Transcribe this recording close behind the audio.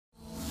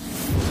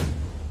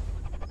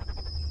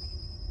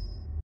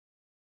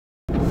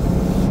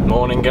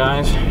Morning,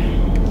 guys.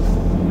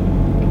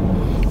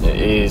 It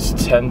is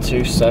 10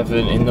 to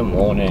 7 in the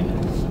morning.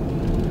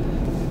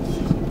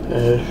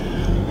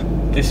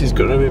 This is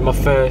going to be my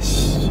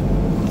first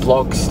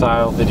vlog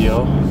style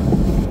video.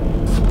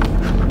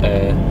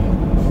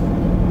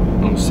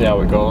 We'll see how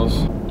it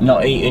goes.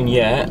 Not eating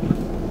yet,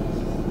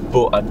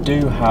 but I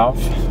do have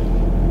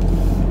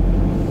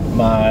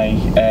my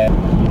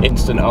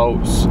instant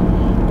oats,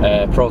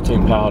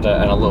 protein powder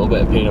and a little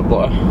bit of peanut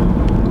butter.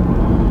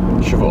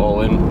 Shove it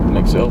all in,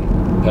 mix it up,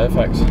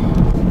 perfect.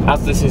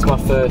 As this is my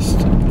first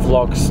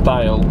vlog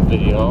style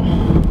video,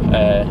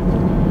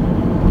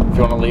 if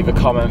you want to leave a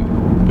comment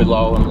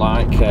below and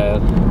like the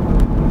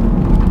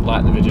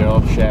video,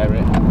 share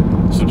it,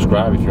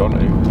 subscribe if you want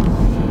to.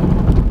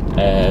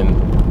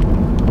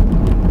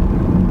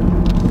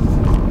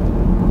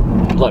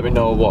 Let me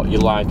know what you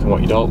like and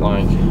what you don't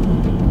like,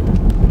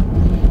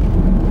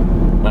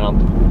 and I'll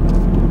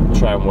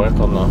try and work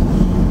on that.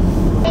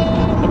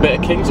 A bit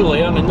of Kings of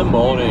Leon in the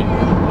morning,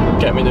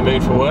 get me in the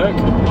mood for work.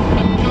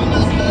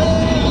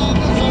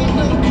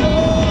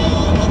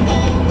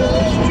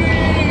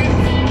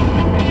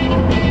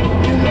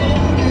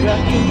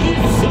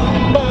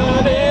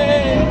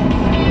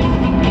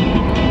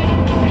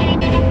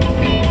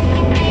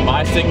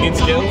 My singing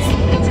skills.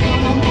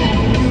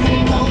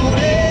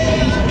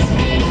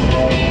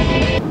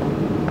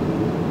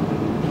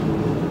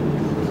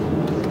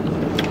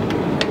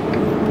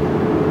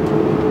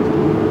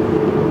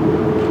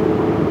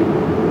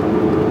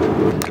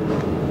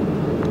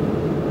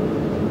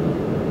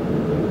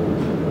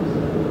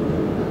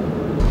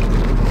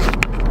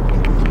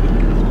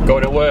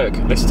 Going to work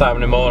this time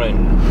in the morning,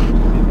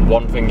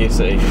 one thing you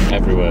see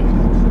everywhere: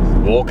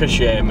 walk of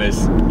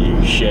shamers,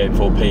 you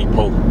shameful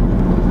people.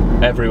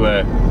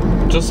 Everywhere.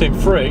 Just seem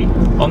free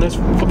on this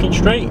fucking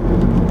street.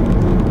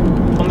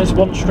 On this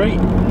one street.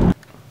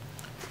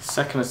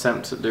 Second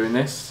attempt at doing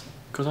this,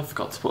 because I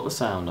forgot to put the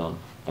sound on.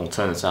 I'll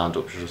turn the sound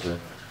up, should I say.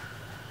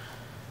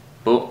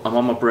 But I'm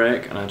on my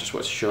break and I just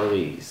want to show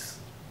these.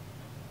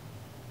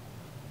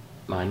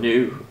 My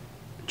new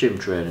gym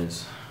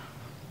trainers.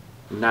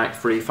 Nike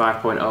Free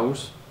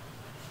 5.0s.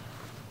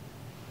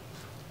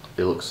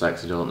 They look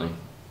sexy, don't they?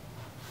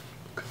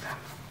 Look at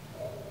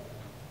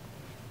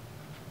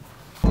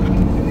them.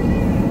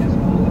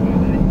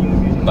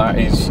 That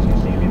is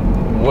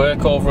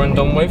work over and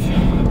done with.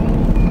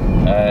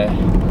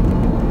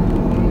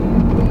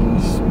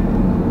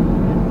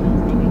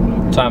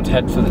 Time to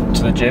head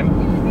to the gym.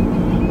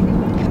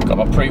 Got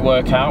my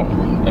pre-workout,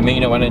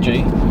 amino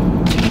energy,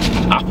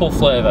 apple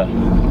flavour.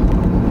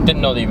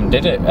 Didn't know they even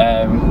did it.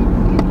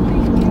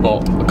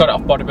 But I got it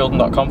off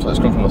bodybuilding.com, so it's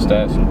come from the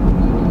States.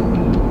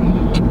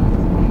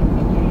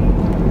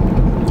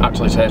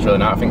 Actually tastes really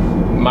nice. I think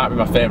it might be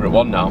my favourite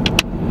one now.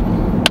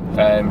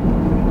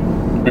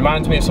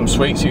 Reminds me of some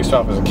sweets I used to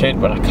have as a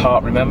kid, but I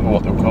can't remember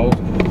what they were called.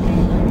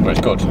 But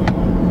it's good.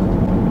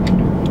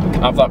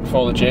 Have that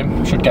before the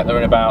gym. Should get there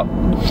in about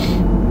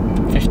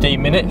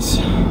 15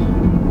 minutes.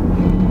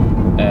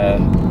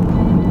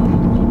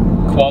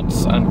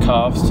 Quads and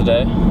calves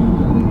today.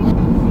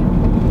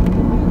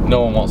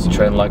 No one wants to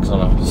train legs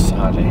on a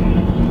Saturday,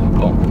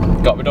 but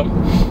got to be done.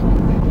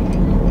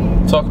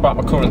 Talk about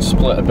my current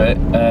split a bit.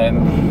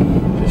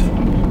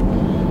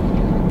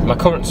 My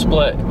current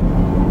split,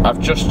 I've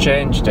just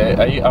changed it.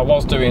 I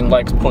was doing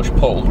legs push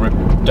pull,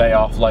 day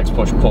off, legs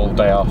push pull,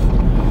 day off.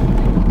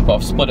 But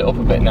I've split it up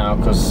a bit now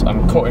because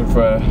I'm cutting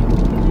for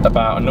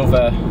about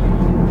another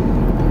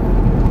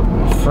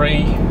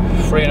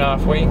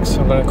 3.5 weeks.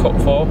 I'm going to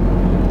cut for,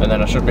 and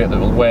then I should be at the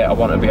weight I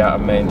want to be at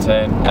and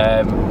maintain.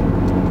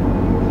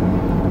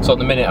 So at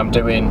the minute I'm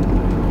doing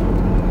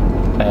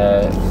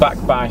back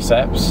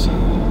biceps,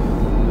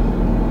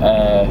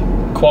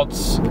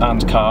 quads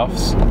and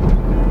calves,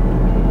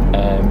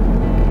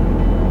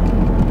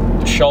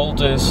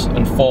 shoulders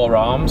and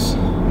forearms,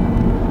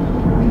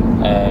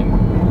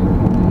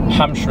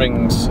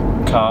 hamstrings,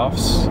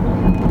 calves,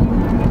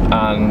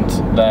 and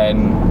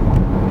then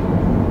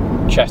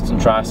chest and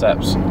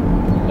triceps.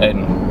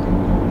 And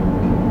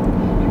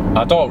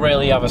I don't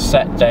really have a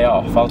set day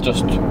off. I'll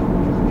just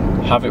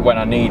have it when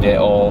I need it,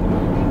 or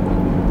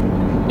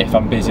if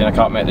I'm busy and I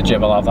can't make the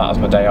gym, I'll have that as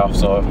my day off.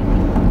 So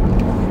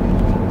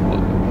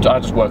I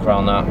just work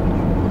around that.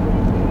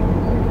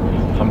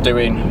 I'm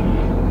doing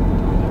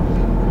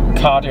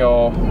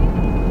cardio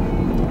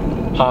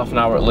half an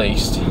hour at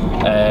least,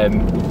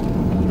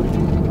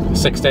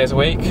 6 days a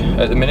week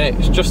at the minute.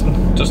 It's just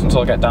until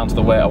I get down to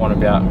the weight I want to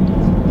be at,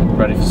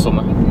 ready for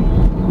summer,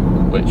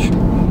 which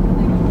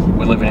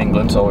we live in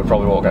England, so we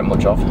probably won't get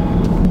much of.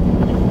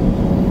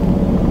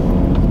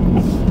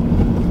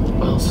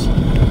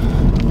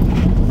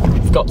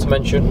 Got to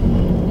mention,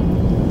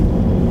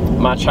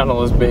 my channel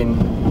has been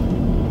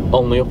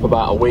only up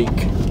about a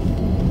week,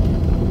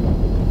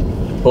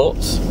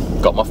 but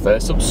got my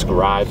first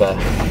subscriber.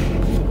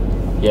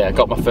 Yeah, I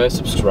got my first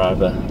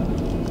subscriber.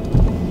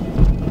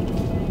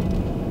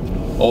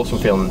 Awesome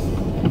feeling.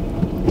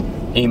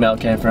 Email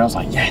came through, I was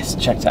like, yes,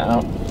 checked it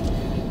out. I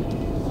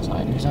was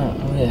like, who's that?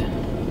 Oh yeah.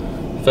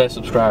 First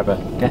subscriber,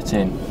 get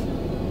in.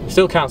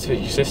 Still counts if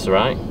it's your sister,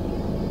 right?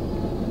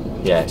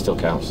 Yeah, it still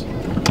counts.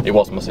 It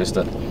was my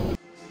sister.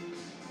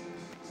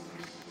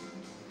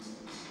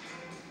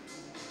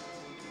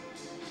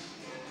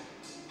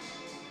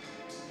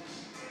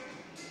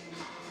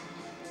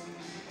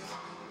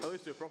 At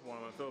least do a proper one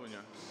when I'm filming you.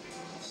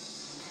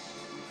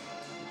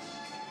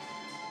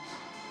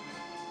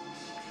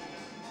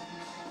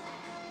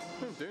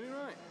 I'm doing it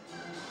right.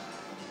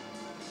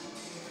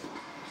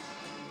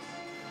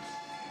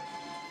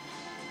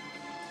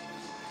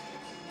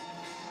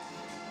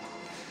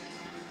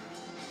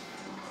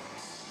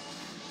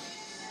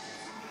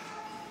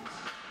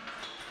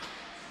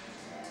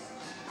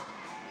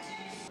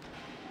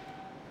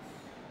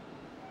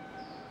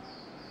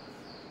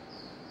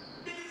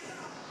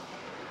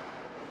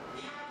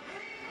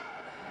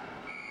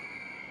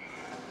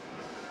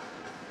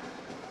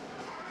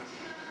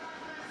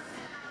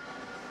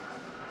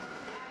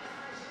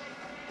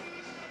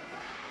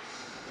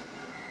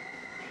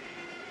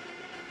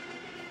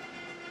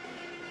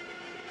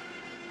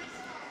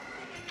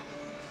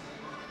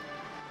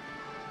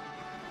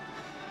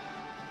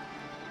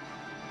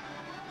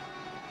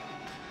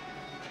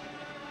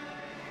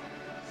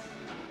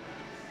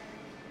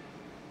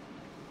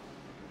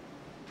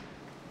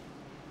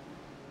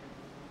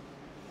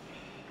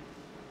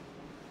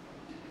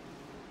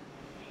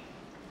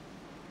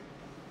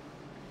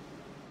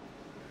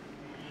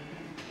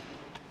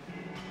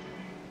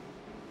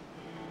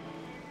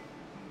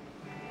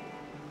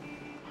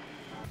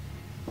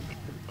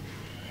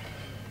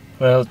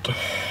 Well,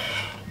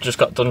 just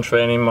got done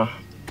training my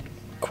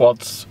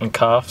quads and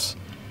calves.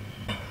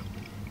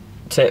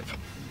 Tip: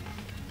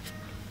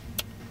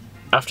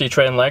 after you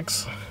train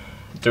legs,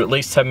 do at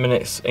least 10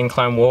 minutes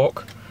incline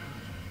walk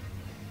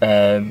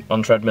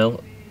on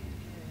treadmill.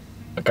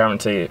 I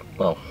guarantee it,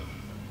 well,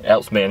 it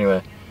helps me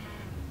anyway.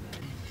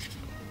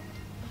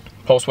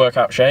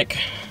 Post-workout shake,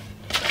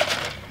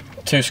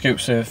 2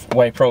 scoops of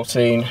whey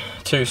protein,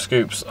 2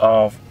 scoops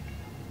of,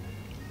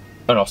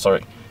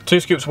 2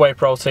 scoops of whey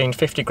protein,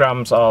 50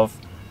 grams of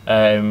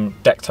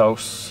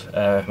dextrose,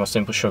 my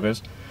simple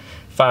sugars,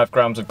 5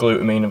 grams of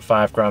glutamine and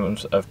 5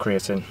 grams of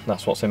creatine.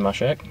 That's what's in my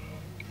shake.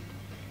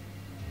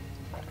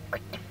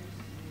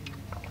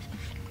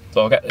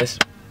 So I'll get this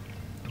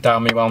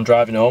down me while I'm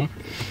driving home,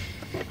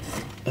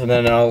 and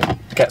then I'll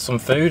get some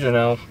food and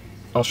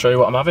I'll show you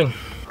what I'm having.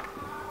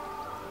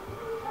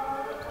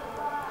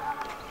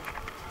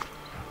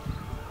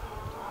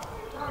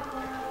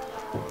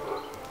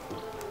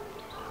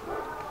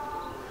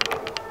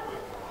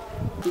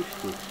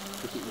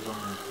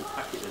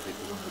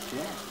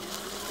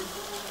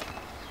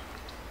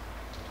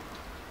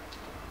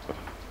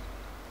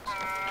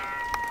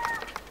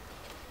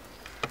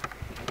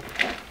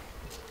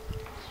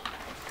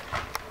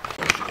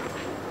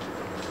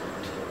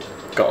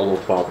 Gotta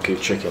love barbecue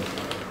chicken.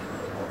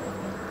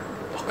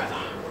 Look at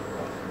that.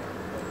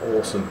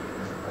 Awesome.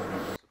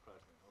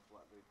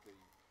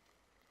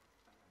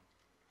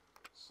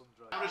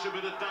 Nourish a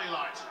bit of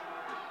daylight.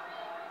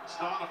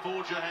 Start to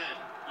forge ahead.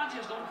 I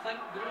just don't think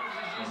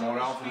One more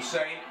round for the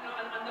same.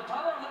 and the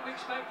power that we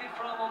expected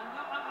from him.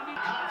 I mean,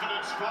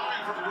 Confidence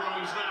flying from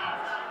Groves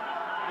now.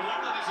 The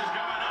longer this is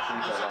going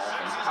on, the success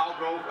is Out,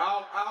 Grove,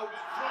 out.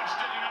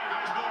 Frost digging out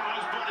those more of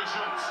those body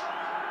shots.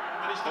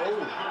 And he's finished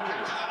with them.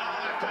 Catches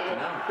another left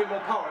arm. A bit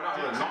more power, not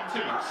really, not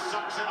too much.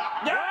 Sucks it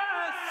up.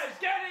 Yes!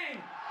 Get him!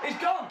 He's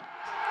gone!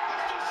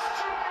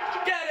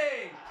 Get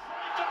him!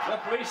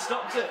 Referee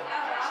stopped it.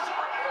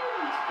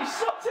 He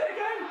stopped it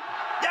again!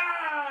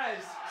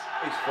 Yes!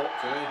 He's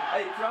fucked, isn't he?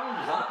 8th round,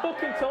 was that? I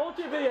fucking told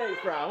you it'd be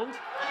 8th round.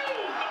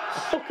 I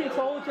fucking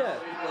told you.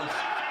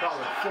 That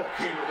was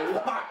fucking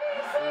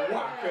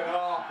whacking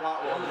off, that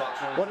one.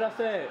 What did I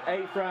say?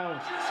 8th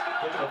round.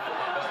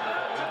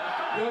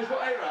 You only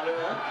put 8 round in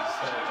there?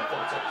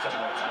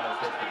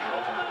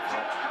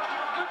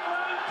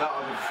 That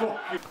was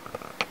fucking...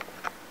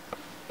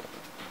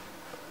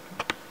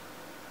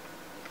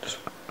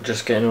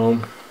 Just getting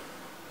home.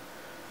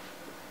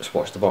 Just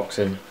watched the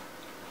boxing.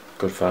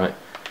 Good fight.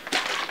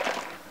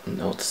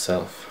 Note to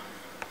self: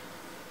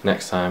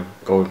 next time,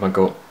 go with my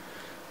gut.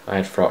 I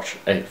had Froch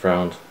 8th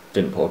round,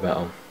 didn't put a bet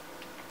on.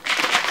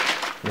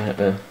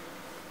 Nightmare.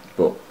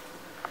 But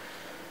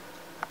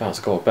about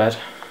to go to bed,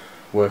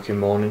 working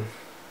morning,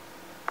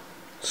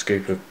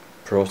 scoop of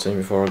protein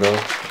before I go,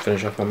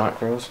 finish off my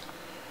macros.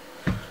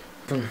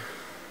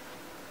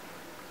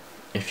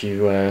 If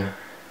you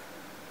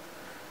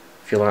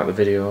like the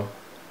video,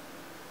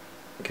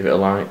 give it a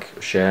like,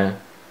 share,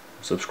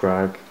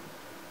 subscribe,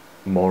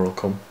 more will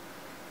come.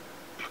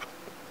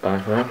 Bye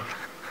for now.